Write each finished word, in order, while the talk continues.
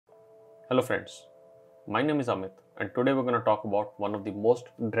Hello friends, my name is Amit and today we're going to talk about one of the most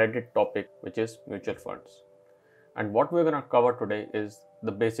dreaded topic, which is mutual funds. And what we're going to cover today is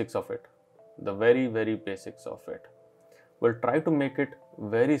the basics of it, the very basics of it. We'll try to make it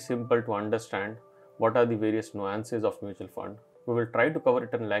very simple to understand what are the various nuances of mutual fund. We will try to cover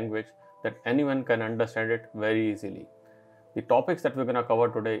it in language that anyone can understand it very easily. The topics that we're going to cover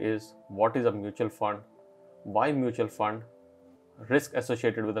today is what is a mutual fund, why mutual fund, risk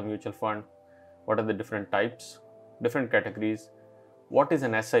associated with a mutual fund, what are the different types, different categories, what is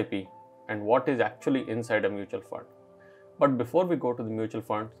an SIP, and what is actually inside a mutual fund. But before we go to the mutual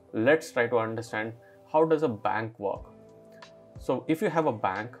funds, let's try to understand how does a bank work. So if you have a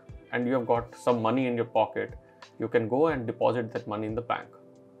bank and you have got some money in your pocket, you can go and deposit that money in the bank.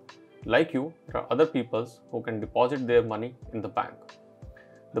 Like you, there are other people who can deposit their money in the bank.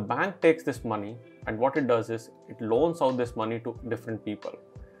 The bank takes this money and what it does is it loans out this money to different people.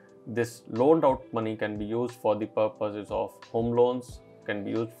 This loaned out money can be used for the purposes of home loans, can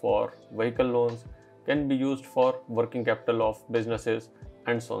be used for vehicle loans, can be used for working capital of businesses,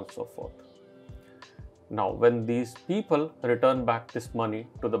 and so on and so forth. Now, when these people return back this money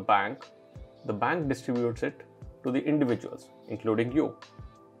to the bank distributes it to the individuals, including you.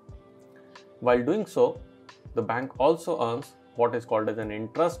 While doing so, the bank also earns what is called as an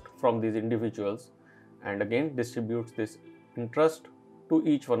interest from these individuals and again distributes this interest to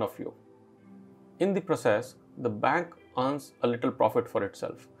each one of you. In the process, the bank earns a little profit for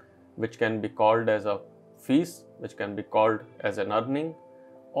itself, which can be called as a fees, which can be called as an earning,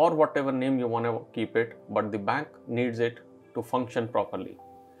 or whatever name you want to keep it, but the bank needs it to function properly.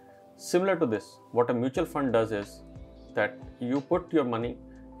 Similar to this, what a mutual fund does is that you put your money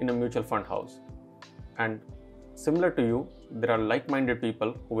in a mutual fund house, and similar to you, there are like-minded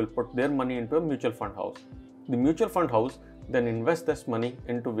people who will put their money into a mutual fund house. The mutual fund house then invests this money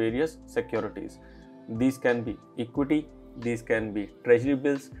into various securities. These can be equity, these can be treasury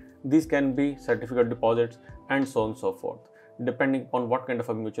bills, these can be certificate deposits, and so on and so forth, depending upon what kind of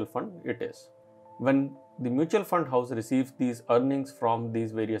a mutual fund it is. When the mutual fund house receives these earnings from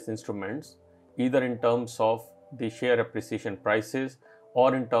these various instruments, either in terms of the share appreciation prices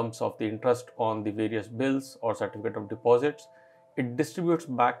or in terms of the interest on the various bills or certificate of deposits, it distributes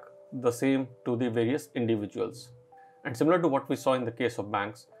back the same to the various individuals. And similar to what we saw in the case of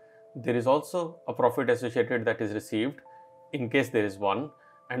banks, there is also a profit associated that is received in case there is one,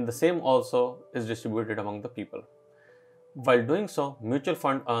 and the same also is distributed among the people. While doing so, mutual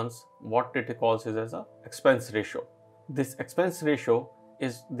fund earns what it calls as an expense ratio. This expense ratio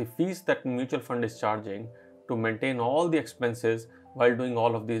is the fees that mutual fund is charging to maintain all the expenses while doing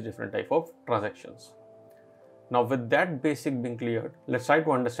all of these different type of transactions. Now, with that basic being cleared, let's try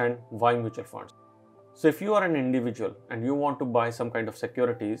to understand why mutual funds. So if you are an individual and you want to buy some kind of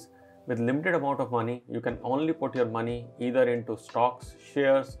securities with limited amount of money, you can only put your money either into stocks,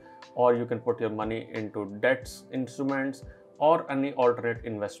 shares, or you can put your money into debts, instruments, or any alternate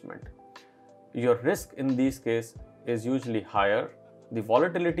investment. Your risk in these cases is usually higher, the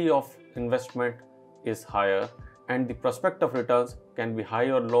volatility of investment is higher, and the prospect of returns can be high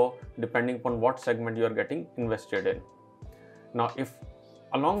or low depending upon what segment you are getting invested in. Now, if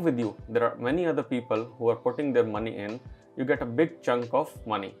along with you there are many other people who are putting their money in, you get a big chunk of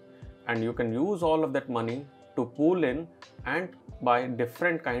money and you can use all of that money to pool in and buy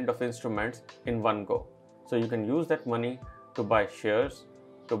different kind of instruments in one go. So you can use that money to buy shares,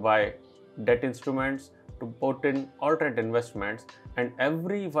 to buy debt instruments, to put in alternate investments, and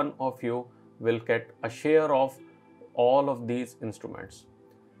every one of you will get a share of all of these instruments.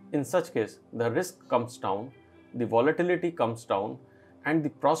 In such case, the risk comes down, the volatility comes down, and the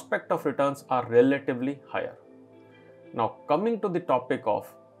prospect of returns are relatively higher. Now, coming to the topic of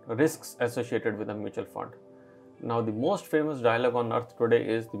risks associated with a mutual fund. Now, the most famous dialogue on earth today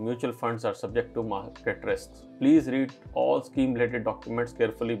is the mutual funds are subject to market risks. Please read all scheme related documents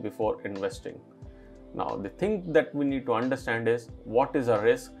carefully before investing. Now, the thing that we need to understand is what is a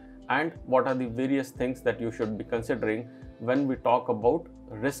risk and what are the various things that you should be considering when we talk about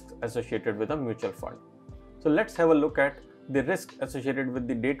risks associated with a mutual fund. So let's have a look at the risk associated with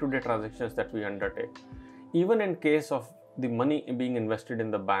the day-to-day transactions that we undertake. Even in case of the money being invested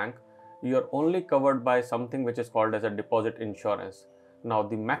in the bank, you are only covered by something which is called as a deposit insurance. Now,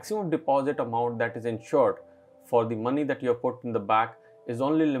 the maximum deposit amount that is insured for the money that you have put in the bank is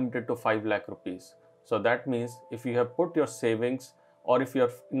only limited to 5 lakh rupees. So that means if you have put your savings or if you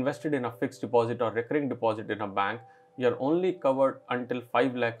have invested in a fixed deposit or recurring deposit in a bank, you are only covered until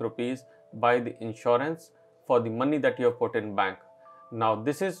 5 lakh rupees by the insurance for the money that you have put in bank. Now,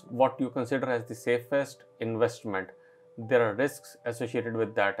 this is what you consider as the safest investment. There are risks associated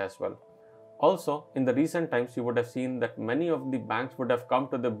with that as well. Also, in the recent times, you would have seen that many of the banks would have come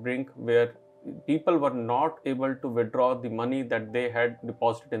to the brink where people were not able to withdraw the money that they had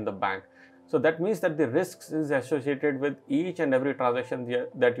deposited in the bank. So that means that the risks is associated with each and every transaction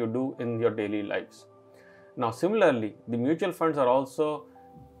that you do in your daily lives. Now, similarly, the mutual funds are also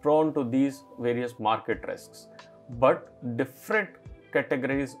prone to these various market risks, but different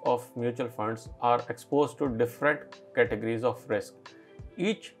categories of mutual funds are exposed to different categories of risk.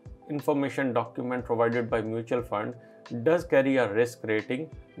 Each information document provided by mutual fund does carry a risk rating,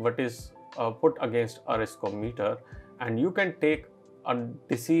 what is put against a riskometer, and you can take a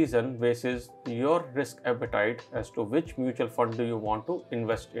decision basis your risk appetite as to which mutual fund do you want to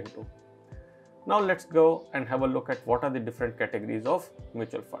invest into. Now let's go and have a look at what are the different categories of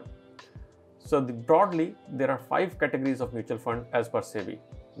mutual fund. So broadly, there are 5 categories of mutual fund as per SEBI.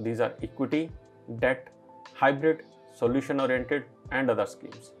 These are equity, debt, hybrid, solution oriented, and other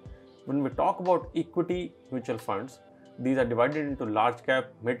schemes. When we talk about equity mutual funds, these are divided into large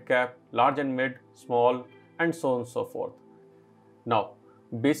cap, mid cap, large and mid, small, and so on and so forth. Now,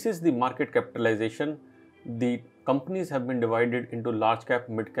 basis the market capitalization, the companies have been divided into large cap,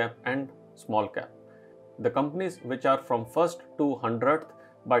 mid cap, and small cap. The companies which are from 1st to 100th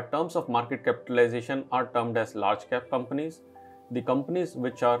by terms of market capitalization are termed as large cap companies. The companies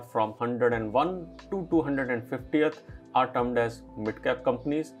which are from 101 to 250th are termed as mid cap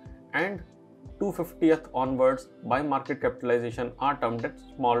companies, and 250th onwards by market capitalization are termed as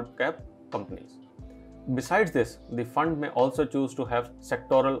small cap companies. Besides this, the fund may also choose to have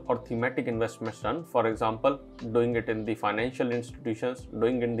sectoral or thematic investments done, for example, doing it in the financial institutions,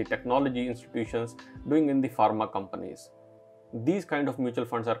 doing in the technology institutions, doing in the pharma companies. These kind of mutual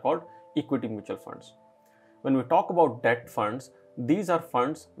funds are called equity mutual funds. When we talk about debt funds, these are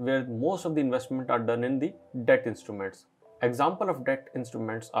funds where most of the investment are done in the debt instruments. Example of debt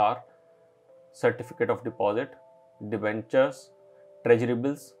instruments are certificate of deposit, debentures, treasury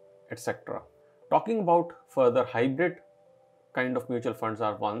bills, etc. Talking about further hybrid kind of mutual funds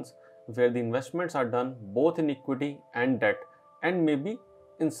are ones where the investments are done both in equity and debt, and maybe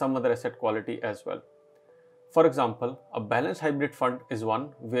in some other asset quality as well. For example, a balanced hybrid fund is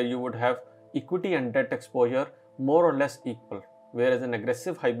one where you would have equity and debt exposure more or less equal, whereas an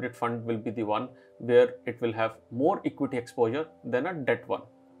aggressive hybrid fund will be the one where it will have more equity exposure than a debt one.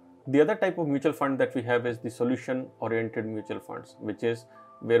 The other type of mutual fund that we have is the solution oriented mutual funds, which is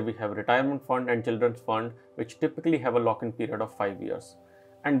where we have retirement fund and children's fund, which typically have a lock-in period of 5 years.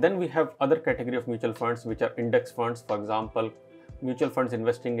 And then we have other category of mutual funds which are index funds, for example, mutual funds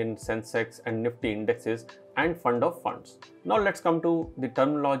investing in Sensex and Nifty indexes, and fund of funds. Now let's come to the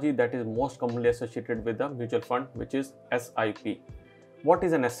terminology that is most commonly associated with the mutual fund, which is SIP. What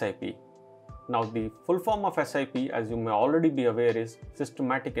is an SIP? Now the full form of SIP, as you may already be aware, is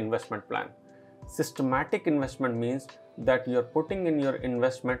systematic investment plan. Systematic investment means that you are putting in your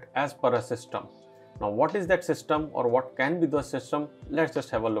investment as per a system. Now what is that system, or what can be the system? Let's just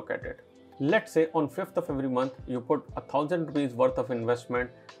have a look at it. Let's say on 5th of every month you put 1000 rupees worth of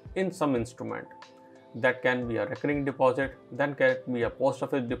investment in some instrument. That can be a recurring deposit, that can be a post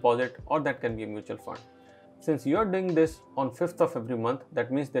office deposit, or that can be a mutual fund. Since you are doing this on 5th of every month,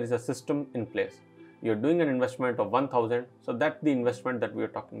 that means there is a system in place. You are doing an investment of 1000, so that's the investment that we are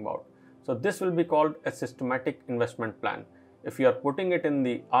talking about. So this will be called a systematic investment plan. If you are putting it in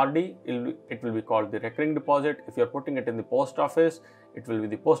the RD, it will be called the recurring deposit. If you are putting it in the post office, it will be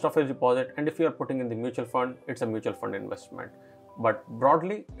the post office deposit. And if you are putting in the mutual fund, it's a mutual fund investment. But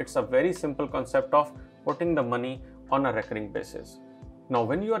broadly, it's a very simple concept of putting the money on a recurring basis. Now,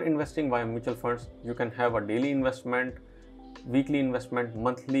 when you are investing via mutual funds, you can have a daily investment, weekly investment,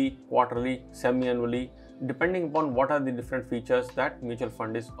 monthly, quarterly, semi-annually, depending upon what are the different features that mutual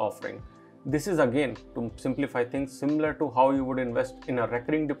fund is offering. This is again, to simplify things, similar to how you would invest in a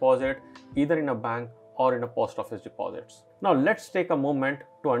recurring deposit, either in a bank or in a post office deposits. Now let's take a moment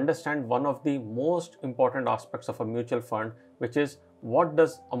to understand one of the most important aspects of a mutual fund, which is what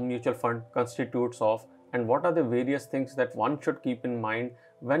does a mutual fund constitutes of, and what are the various things that one should keep in mind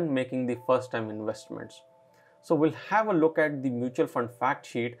when making the first time investments. So we'll have a look at the mutual fund fact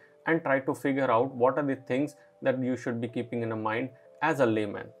sheet and try to figure out what are the things that you should be keeping in mind as a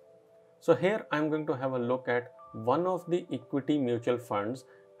layman. So here I'm going to have a look at one of the equity mutual funds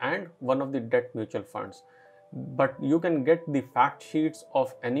and one of the debt mutual funds. But you can get the fact sheets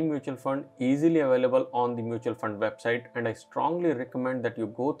of any mutual fund easily available on the mutual fund website, and I strongly recommend that you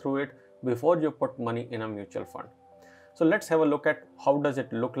go through it before you put money in a mutual fund. So let's have a look at how does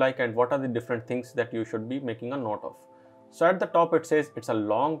it look like and what are the different things that you should be making a note of. So at the top it says it's a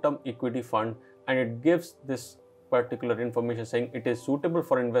long-term equity fund, and it gives this particular information saying it is suitable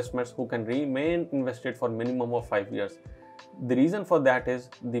for investments who can remain invested for minimum of 5 years. The reason for that is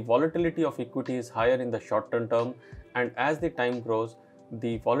the volatility of equity is higher in the short term, and as the time grows,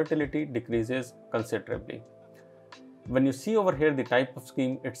 the volatility decreases considerably. When you see over here the type of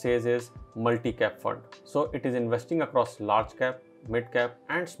scheme, it says is multi-cap fund. So it is investing across large cap, mid cap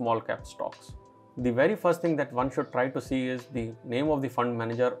and small cap stocks. The very first thing that one should try to see is the name of the fund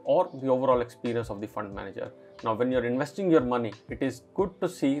manager or the overall experience of the fund manager. Now when you're investing your money, it is good to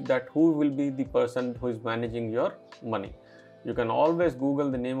see that who will be the person who is managing your money. You can always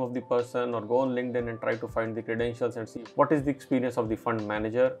Google the name of the person or go on LinkedIn and try to find the credentials and see what is the experience of the fund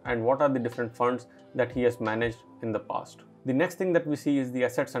manager and what are the different funds that he has managed in the past. The next thing that we see is the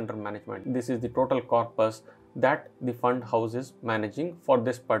assets under management. This is the total corpus that the fund house is managing for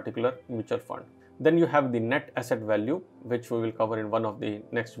this particular mutual fund. Then you have the net asset value, which we will cover in one of the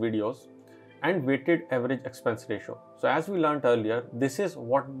next videos, and weighted average expense ratio. So as we learned earlier, this is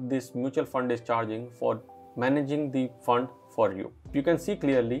what this mutual fund is charging for managing the fund for you. You can see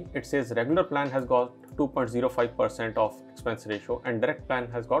clearly it says regular plan has got 2.05% of expense ratio and direct plan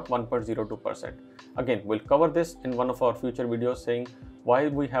has got 1.02%. Again, we'll cover this in one of our future videos saying why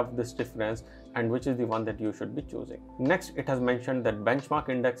we have this difference and which is the one that you should be choosing. Next, it has mentioned that benchmark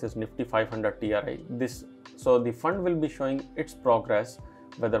index is Nifty 500 TRI. So the fund will be showing its progress,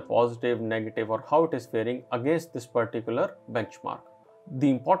 whether positive, negative or how it is faring against this particular benchmark. The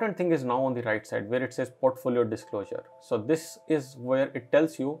important thing is now on the right side where it says portfolio disclosure. So this is where it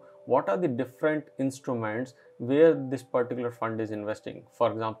tells you what are the different instruments where this particular fund is investing.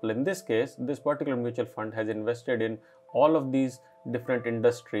 For example, in this case, this particular mutual fund has invested in all of these different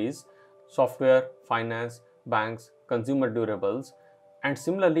industries: software, finance, banks, consumer durables, and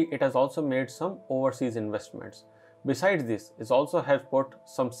similarly it has also made some overseas investments. Besides this, it also has put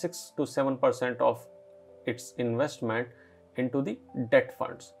some 6 to 7% of its investment into the debt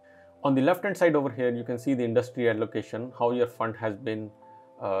funds. On the left hand side over here, you can see the industry allocation, how your fund has been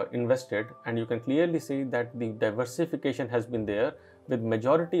invested, and you can clearly see that the diversification has been there, with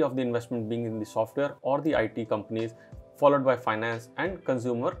majority of the investment being in the software or the IT companies, followed by finance and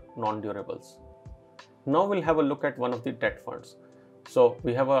consumer non-durables. Now we'll have a look at one of the debt funds. So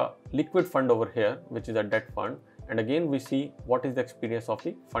we have a liquid fund over here, which is a debt fund, and again we see what is the experience of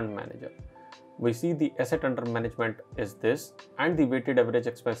the fund manager. We see the asset under management is this, and the weighted average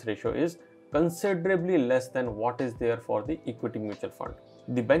expense ratio is considerably less than what is there for the equity mutual fund.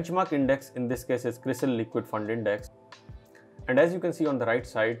 The benchmark index in this case is CRISIL Liquid Fund Index, and as you can see on the right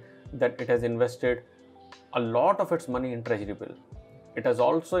side that it has invested a lot of its money in treasury bill. It has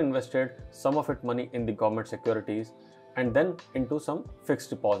also invested some of its money in the government securities and then into some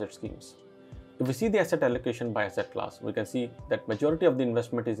fixed deposit schemes. If we see the asset allocation by asset class, we can see that majority of the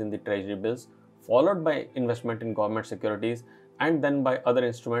investment is in the treasury bills, followed by investment in government securities, and then by other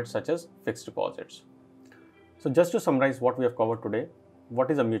instruments such as fixed deposits. So just to summarize what we have covered today: what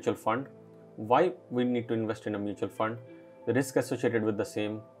is a mutual fund, why we need to invest in a mutual fund, the risk associated with the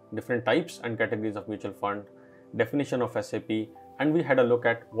same, different types and categories of mutual fund, definition of SAP, and we had a look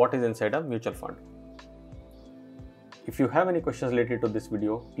at what is inside a mutual fund. If you have any questions related to this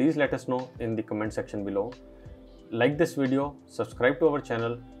video, please let us know in the comment section below. Like this video, subscribe to our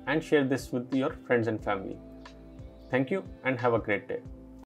channel and share this with your friends and family. Thank you and have a great day.